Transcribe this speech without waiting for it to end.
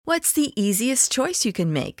What's the easiest choice you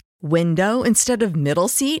can make? Window instead of middle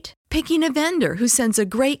seat? Picking a vendor who sends a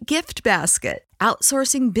great gift basket?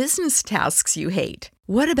 Outsourcing business tasks you hate?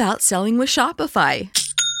 What about selling with Shopify?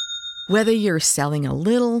 Whether you're selling a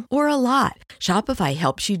little or a lot, Shopify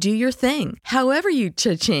helps you do your thing, however you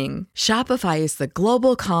cha-ching. Shopify is the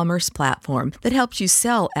global commerce platform that helps you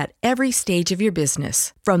sell at every stage of your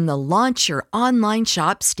business. From the launch your online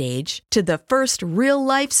shop stage to the first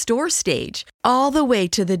real-life store stage, all the way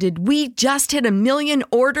to the did we just hit a million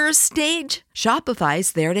orders stage.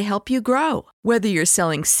 Shopify's there to help you grow. Whether you're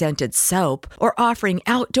selling scented soap or offering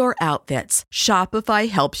outdoor outfits, Shopify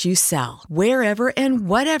helps you sell. Wherever and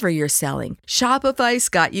whatever you're selling, Shopify's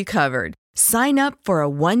got you covered. Sign up for a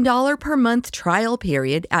 $1 per month trial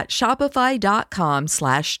period at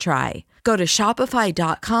shopify.com/try. Go to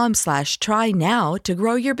shopify.com/try now to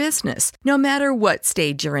grow your business, no matter what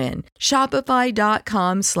stage you're in.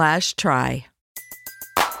 Shopify.com/try.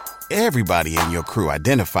 Everybody in your crew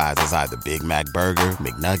identifies as either Big Mac Burger,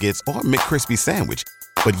 McNuggets, or McCrispy Sandwich.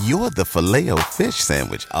 But you're the Filet-O-Fish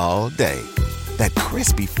Sandwich all day. That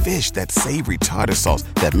crispy fish, that savory tartar sauce,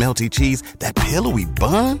 that melty cheese, that pillowy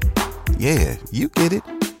bun. Yeah, you get it.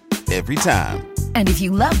 Every time. And if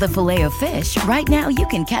you love the Filet-O-Fish, right now you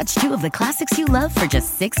can catch two of the classics you love for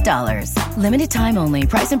just $6. Limited time only.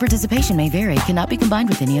 Price and participation may vary. Cannot be combined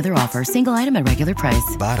with any other offer. Single item at regular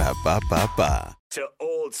price. Ba-da-ba-ba-ba. To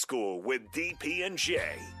Old School with DP and J.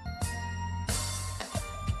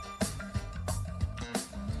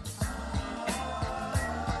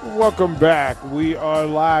 Welcome back. We are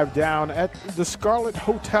live down at the Scarlet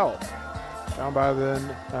Hotel, down by the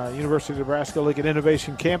University of Nebraska Lincoln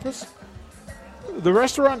Innovation Campus. The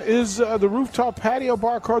restaurant is the rooftop patio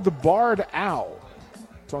bar called the Barred Owl.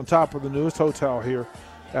 It's on top of the newest hotel here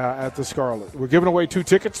at the Scarlet. We're giving away 2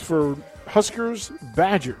 tickets for Huskers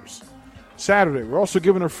Badgers Saturday. We're also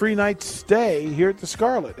giving a free night stay here at the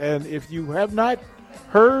Scarlet. And if you have not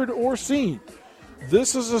heard or seen,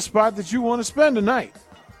 this is a spot that you want to spend a night.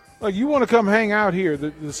 Like, you want to come hang out here.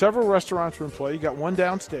 The several restaurants are in play. You got one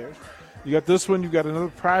downstairs. You got this one. You've got another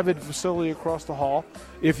private facility across the hall.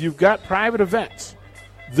 If you've got private events,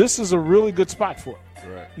 this is a really good spot for it.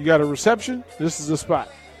 Right. You got a reception, this is the spot.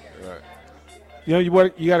 Right. You know, you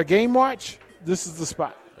got a game watch, this is the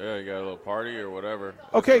spot. Yeah, you got a little party or whatever.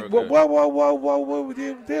 Okay, whoa,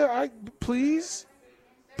 please.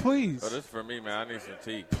 Oh, this is for me, man. I need some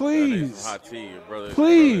tea. Please. I need some hot tea. Your brother,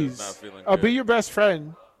 please. Not feeling I'll good. be your best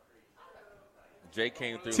friend. Jay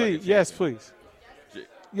came through. Tea, like a yes, champion. please.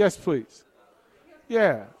 Yes, please.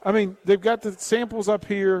 Yeah, I mean, they've got the samples up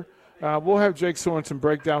here. We'll have Jake Sorensen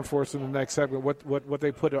break down for us in the next segment what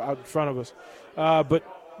they put out in front of us. But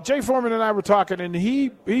Jay Foreman and I were talking, and he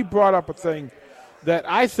brought up a thing that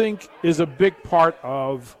I think is a big part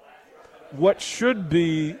of what should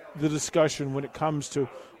be the discussion when it comes to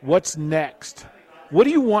what's next. What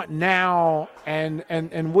do you want now, and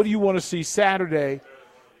what do you want to see Saturday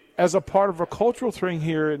as a part of a cultural thing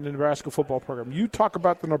here in the Nebraska football program? You talk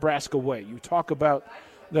about the Nebraska way. You talk about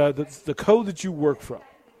the code that you work from.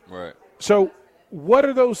 Right. So what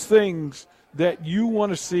are those things that you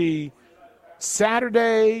want to see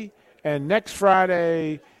Saturday and next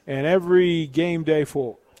Friday and every game day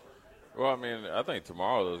forward? Well, I mean, I think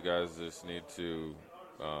tomorrow those guys just need to,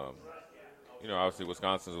 obviously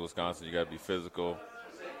Wisconsin's Wisconsin. You got to be physical.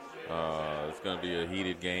 It's going to be a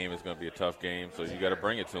heated game. It's going to be a tough game. So you got to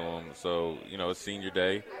bring it to them. So, it's senior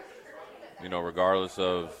day. Regardless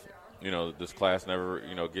of, this class never,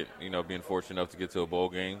 being fortunate enough to get to a bowl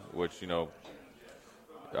game, which, I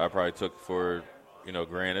probably took for,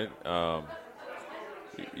 granted.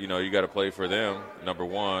 You got to play for them, number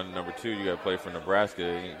one. Number two, you got to play for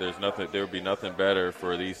Nebraska. There would be nothing better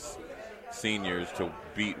for these seniors to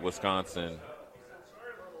beat Wisconsin,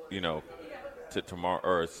 to tomorrow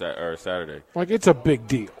or Saturday. Like, it's a big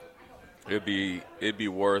deal. It'd be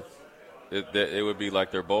worth it. It would be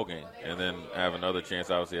like their bowl game, and then have another chance,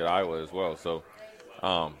 obviously, at Iowa as well. So,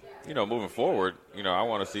 moving forward, I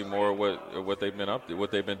want to see more of what they've been up to,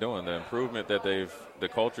 what they've been doing, the improvement that the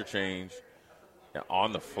culture change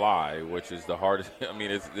on the fly, which is the hardest. I mean,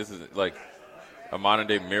 this is like a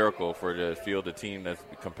modern-day miracle for to field a team that's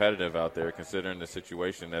competitive out there, considering the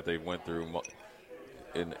situation that they went through.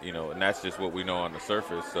 And that's just what we know on the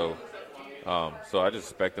surface. So I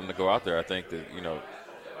just expect them to go out there. I think that,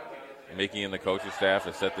 Mickey and the coaching staff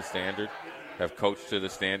have set the standard, have coached to the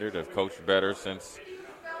standard, have coached better since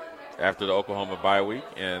after the Oklahoma bye week,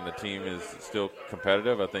 and the team is still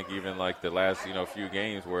competitive. I think even like the last, few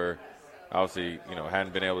games where obviously,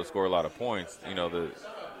 hadn't been able to score a lot of points, the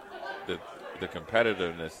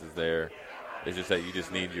competitiveness is there. It's just that you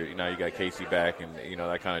just need you got Casey back, and,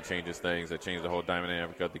 that kind of changes things. That changed the whole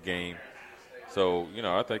dynamic of the game. So,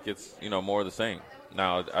 I think it's, more of the same.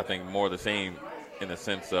 Now, I think more of the same in the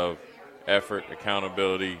sense of effort,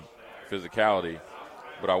 accountability, physicality,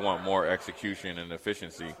 but I want more execution and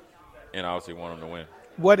efficiency, and I obviously want them to win.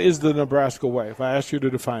 What is the Nebraska way, if I ask you to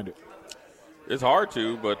define it? It's hard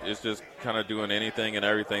to, but it's just kind of doing anything and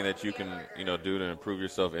everything that you can, do to improve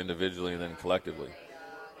yourself individually and then collectively.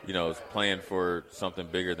 It's playing for something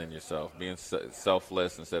bigger than yourself, being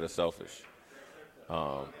selfless instead of selfish.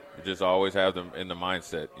 You just always have them in the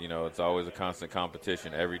mindset. It's always a constant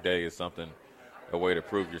competition. Every day is a way to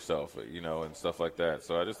prove yourself, and stuff like that.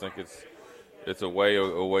 So I just think it's a way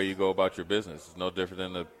you go about your business. It's no different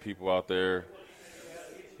than the people out there,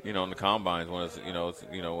 in the combines when it's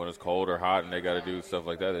when it's cold or hot and they got to do stuff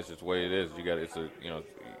like that. It's just the way it is.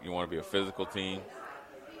 You want to be a physical team,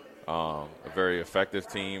 a very effective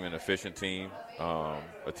team, an efficient team, a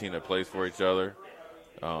team that plays for each other,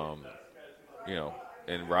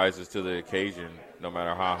 and rises to the occasion no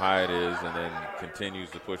matter how high it is, and then continues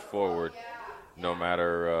to push forward no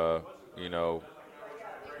matter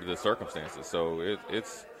the circumstances. So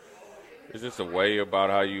it's just a way about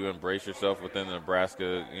how you embrace yourself within the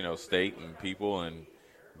Nebraska, state and people, and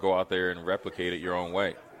go out there and replicate it your own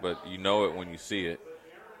way. But it when you see it.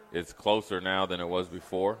 It's closer now than it was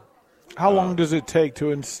before. How long does it take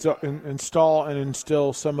to install and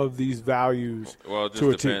instill some of these values? Well, it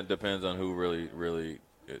just depends on who really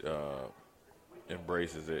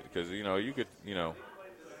embraces it. Because you could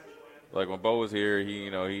like when Bo was here, he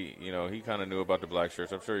kind of knew about the black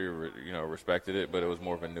shirts. I'm sure you respected it, but it was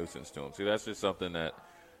more of a nuisance to him. See, that's just something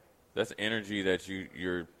that's energy that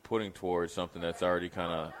you're putting towards something that's already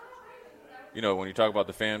kind of when you talk about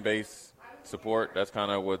the fan base support, that's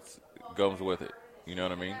kind of what goes with it. You know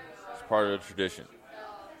what I mean? It's part of the tradition.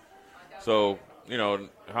 So,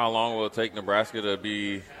 how long will it take Nebraska to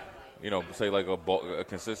be, say like a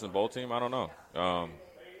consistent bowl team? I don't know.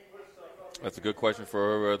 That's a good question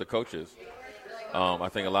for the coaches. I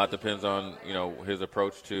think a lot depends on, his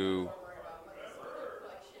approach to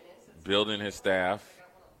building his staff,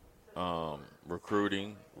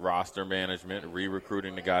 recruiting, roster management,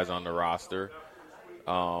 re-recruiting the guys on the roster,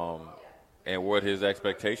 and what his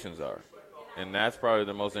expectations are. And that's probably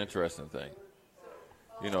the most interesting thing.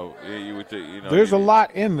 There's a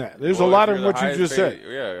lot in that. There's a lot in what you just said.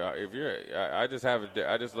 Yeah,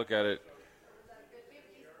 I just look at it.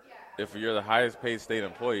 If you're the highest paid state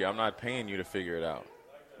employee, I'm not paying you to figure it out.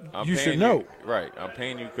 You should know. Right. I'm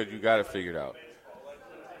paying you because you got to figure it out.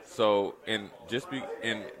 So,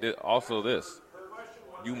 also this,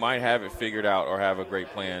 you might have it figured out or have a great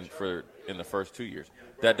plan in the first 2 years.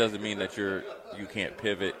 That doesn't mean that you can't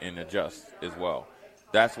pivot and adjust as well.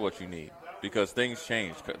 That's what you need, because things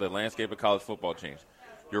change. The landscape of college football changed.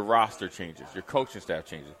 Your roster changes. Your coaching staff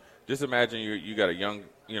changes. Just imagine you got a young,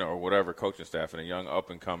 or whatever coaching staff and a young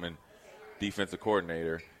up-and-coming defensive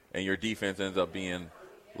coordinator, and your defense ends up being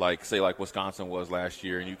like Wisconsin was last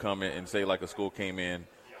year, and you come in and say like a school came in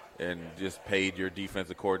and just paid your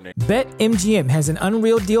defensive coordinator. BetMGM has an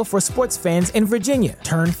unreal deal for sports fans in Virginia.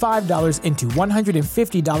 Turn $5 into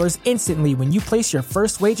 $150 instantly when you place your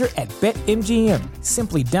first wager at BetMGM.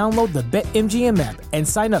 Simply download the BetMGM app and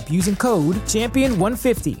sign up using code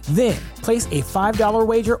Champion150. Then, place a $5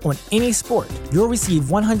 wager on any sport. You'll receive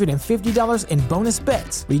 $150 in bonus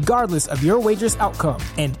bets, regardless of your wager's outcome.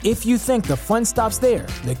 And if you think the fun stops there,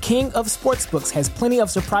 the King of Sportsbooks has plenty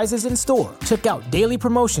of surprises in store. Check out daily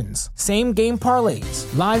promotions, same-game parlays,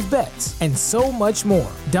 live bets, and so much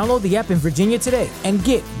more. Download the app in Virginia today and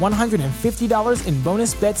get $150 in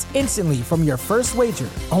bonus bets instantly from your first wager.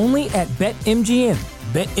 Only at BetMGM.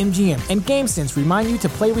 BetMGM and GameSense remind you to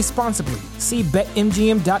play responsibly. See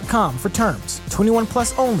BetMGM.com for terms. 21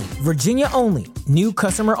 plus only. Virginia only. New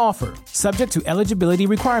customer offer. Subject to eligibility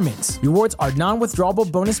requirements. Rewards are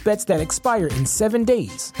non-withdrawable bonus bets that expire in 7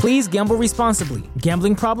 days. Please gamble responsibly.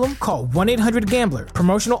 Gambling problem? Call 1-800-GAMBLER.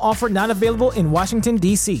 Promotional offer not available in Washington,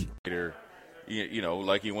 D.C.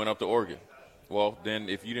 Like he went up to Oregon. Well, then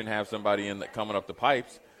if you didn't have somebody coming up the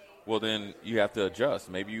pipes, well, then you have to adjust.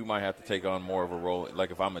 Maybe you might have to take on more of a role.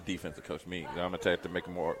 Like if I'm a defensive coach, I'm going to have to make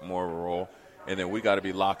more of a role. And then we got to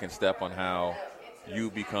be lock and step on how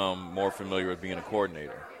you become more familiar with being a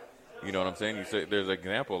coordinator. You know what I'm saying? You say there's an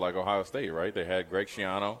example like Ohio State, right? They had Greg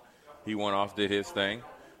Schiano. He went off, did his thing.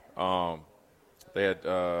 They had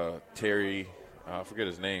Terry, I forget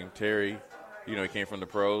his name. Terry, he came from the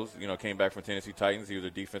pros. Came back from Tennessee Titans. He was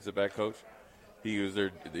their defensive back coach. He was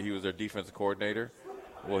their defensive coordinator.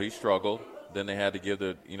 Well, he struggled. Then they had to give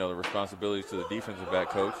the responsibilities to the defensive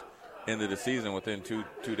back coach. end of the season, within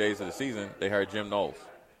two days of the season, they hired Jim Knowles.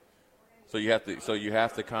 So you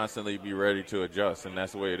have to constantly be ready to adjust, and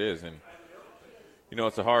that's the way it is. And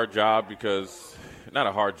it's a hard job because not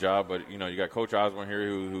a hard job, but you got Coach Osborne here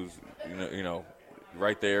who's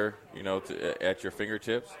right there, at your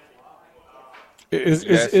fingertips. Is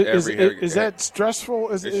that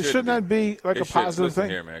stressful? Shouldn't that be like a positive thing?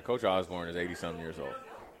 Here, man, Coach Osborne is 80-something years old.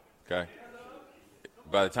 Okay.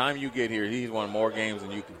 By the time you get here, he's won more games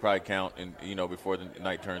than you can probably count, and before the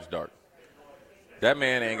night turns dark. That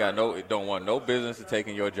man don't want no business to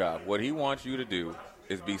taking your job. What he wants you to do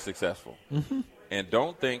is be successful, and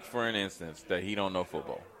don't think for an instance that he don't know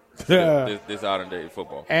football. This out and day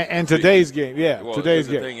football and today's game, today's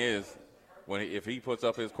game. The thing is, if he puts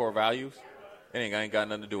up his core values, it ain't got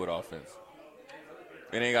nothing to do with offense.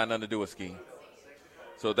 It ain't got nothing to do with scheme.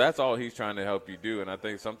 So that's all he's trying to help you do. And I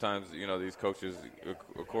think sometimes, these coaches,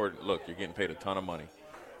 look, you're getting paid a ton of money.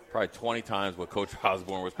 Probably 20 times what Coach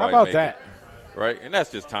Osborne was probably making. How about that? Right? And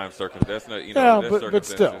that's just time circumstance. That's not, but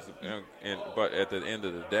still. But at the end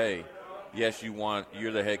of the day, yes,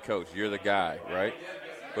 you're the head coach. You're the guy, right?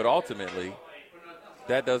 But ultimately,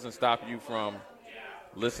 that doesn't stop you from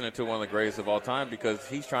listening to one of the greatest of all time because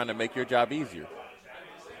he's trying to make your job easier.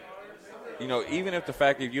 Even if the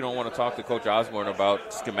fact that you don't want to talk to Coach Osborne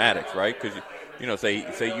about schematics, right? Because,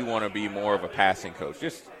 say you want to be more of a passing coach.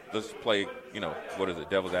 Let's play, what is it,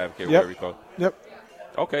 devil's advocate, whatever you call it. Yep.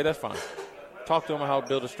 Okay, that's fine. Talk to him about how to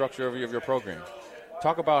build a structure of your program.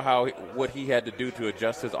 Talk about what he had to do to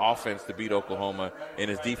adjust his offense to beat Oklahoma and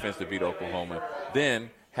his defense to beat Oklahoma. Then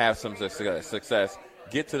have some success.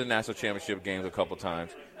 Get to the national championship games a couple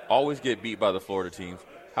times. Always get beat by the Florida teams.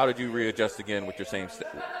 How did you readjust again with the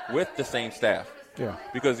same staff? Yeah.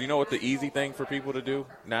 Because you know what the easy thing for people to do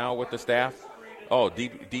now with the staff? Oh,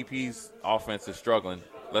 DP's offense is struggling.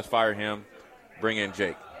 Let's fire him. Bring in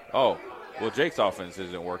Jake. Oh, well, Jake's offense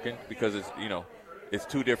isn't working because it's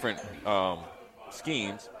two different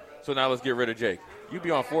schemes. So now let's get rid of Jake. You'd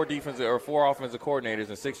be on four offensive coordinators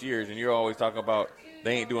in 6 years, and you're always talking about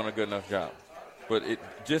they ain't doing a good enough job. But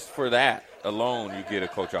just for that alone, you get a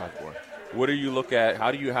Coach Osborne. What do you look at?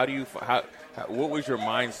 What was your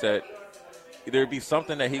mindset? There'd be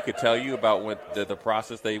something that he could tell you about the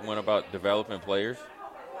process they went about developing players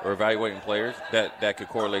or evaluating players that could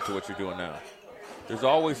correlate to what you're doing now. There's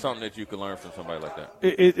always something that you can learn from somebody like that.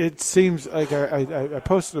 It seems like I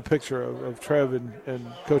posted a picture of Trev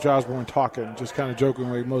and Coach Osborne talking, just kind of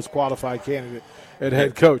jokingly, most qualified candidate at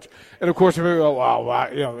head coach. And, of course,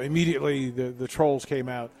 immediately the trolls came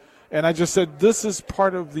out. And I just said, this is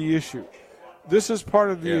part of the issue. This is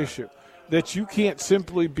part of the issue, that you can't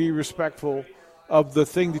simply be respectful of the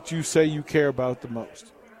thing that you say you care about the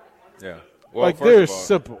most. Yeah. Well,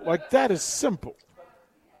 simple. Like, that is simple.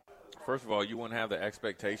 First of all, you wouldn't have the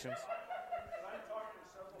expectations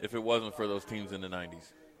if it wasn't for those teams in the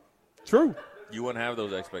 90s. True. You wouldn't have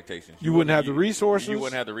those expectations. You wouldn't have the resources. You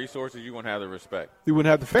wouldn't have the resources. You wouldn't have the respect. You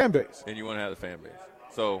wouldn't have the fan base. And you wouldn't have the fan base.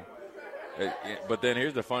 So, but then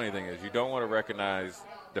here's the funny thing is you don't want to recognize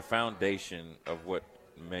the foundation of what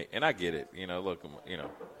and I get it. Look,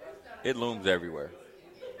 it looms everywhere.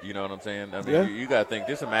 You know what I'm saying? I mean, you got to think,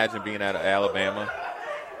 just imagine being out of Alabama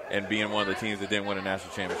and being one of the teams that didn't win a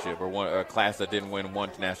national championship or a class that didn't win one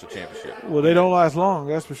national championship. Well, they don't last long,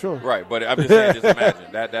 that's for sure. Right, but I'm just saying, just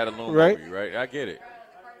imagine. That'll loom over you, right? I get it.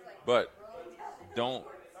 But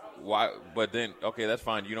But then, okay, that's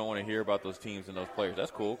fine. You don't want to hear about those teams and those players.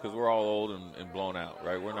 That's cool because we're all old and blown out,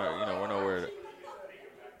 right? We're not, we're nowhere to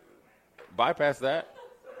bypass that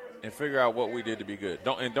and figure out what we did to be good.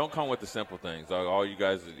 Don't come with the simple things. Like all you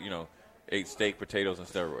guys, ate steak, potatoes, and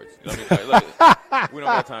steroids. Look, we don't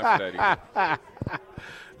have time for that either.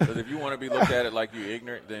 Because if you want to be looked at it like you're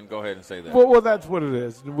ignorant, then go ahead and say that. Well, that's what it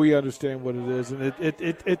is. We understand what it is, and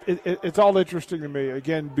it's all interesting to me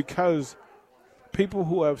again because people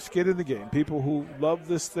who have skin in the game, people who love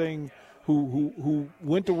this thing, who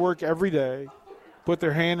went to work every day, put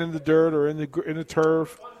their hand in the dirt or in the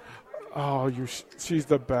turf. Oh, she's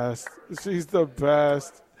the best. She's the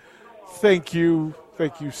best. Thank you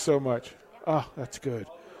so much. Oh, that's good.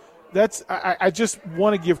 I just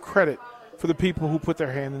want to give credit for the people who put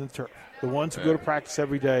their hand in the turf, the ones who go to practice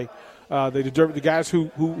every day. They deserve the guys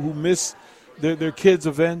who miss their kids'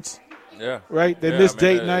 events. Yeah. Right? They miss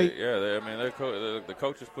date night. Yeah, the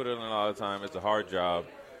coaches put in a lot of time. It's a hard job.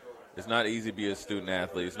 It's not easy to be a student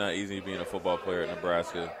athlete. It's not easy being a football player at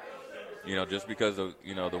Nebraska. Just because of,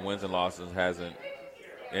 the wins and losses hasn't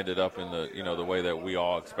ended up in the way that we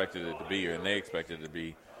all expected it to be and they expected it to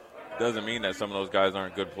be. Doesn't mean that some of those guys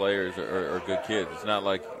aren't good players or good kids. It's not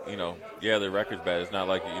like, their record's bad. It's not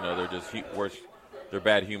like, they're just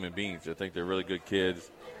bad human beings. I think they're really good kids.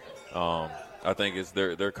 I think it's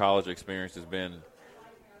their college experience has been,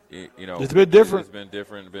 it's been different. It's been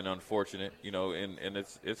different, been unfortunate, and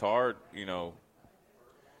it's hard,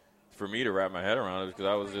 for me to wrap my head around it because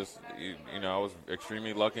I was just, I was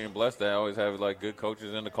extremely lucky and blessed that I always have like good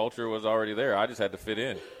coaches and the culture was already there. I just had to fit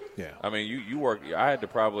in. Yeah. I mean, you work. I had to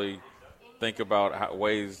probably think about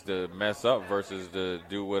ways to mess up versus to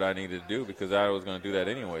do what I needed to do because I was going to do that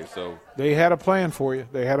anyway. So they had a plan for you.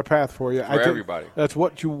 They had a path for you. For everybody. That's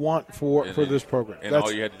what you want for this program. And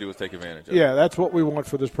all you had to do was take advantage of it. Yeah, that's what we want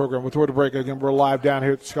for this program. We'll throw the break again. We're live down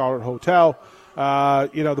here at the Scarlet Hotel.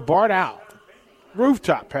 The Barred Out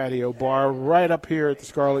rooftop patio bar right up here at the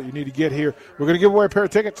Scarlet. You need to get here. We're going to give away a pair of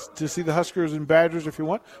tickets to see the Huskers and Badgers if you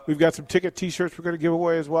want. We've got some ticket T-shirts we're going to give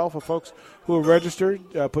away as well for folks who are registered.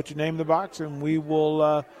 Put your name in the box, and we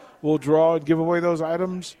will we'll draw and give away those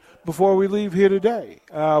items before we leave here today.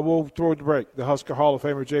 We'll throw the break. The Husker Hall of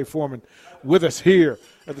Famer Jay Foreman with us here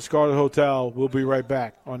at the Scarlet Hotel. We'll be right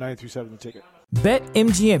back on 93.7 The Ticket.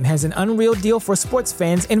 BetMGM has an unreal deal for sports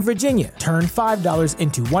fans in Virginia. Turn $5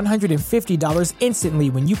 into $150 instantly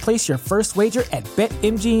when you place your first wager at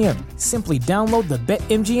BetMGM. Simply download the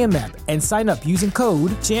BetMGM app and sign up using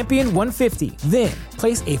code Champion150. Then,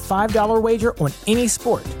 place a $5 wager on any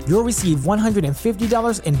sport. You'll receive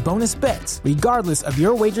 $150 in bonus bets, regardless of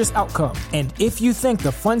your wager's outcome. And if you think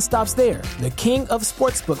the fun stops there, the king of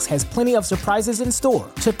sportsbooks has plenty of surprises in store.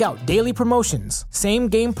 Check out daily promotions,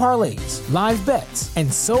 same-game parlays, live bets,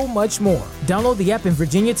 and so much more. Download the app in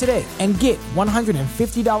Virginia today and get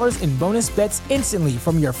 $150 in bonus bets instantly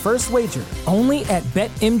from your first wager. Only at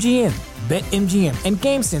BetMGM. BetMGM and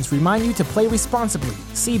GameSense remind you to play responsibly.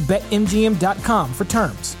 See BetMGM.com for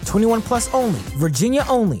terms. 21 plus only. Virginia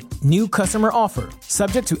only. New customer offer.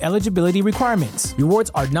 Subject to eligibility requirements.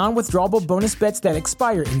 Rewards are non-withdrawable bonus bets that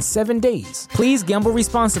expire in 7 days. Please gamble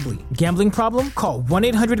responsibly. Gambling problem? Call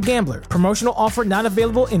 1-800-GAMBLER. Promotional offer not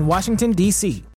available in Washington, D.C.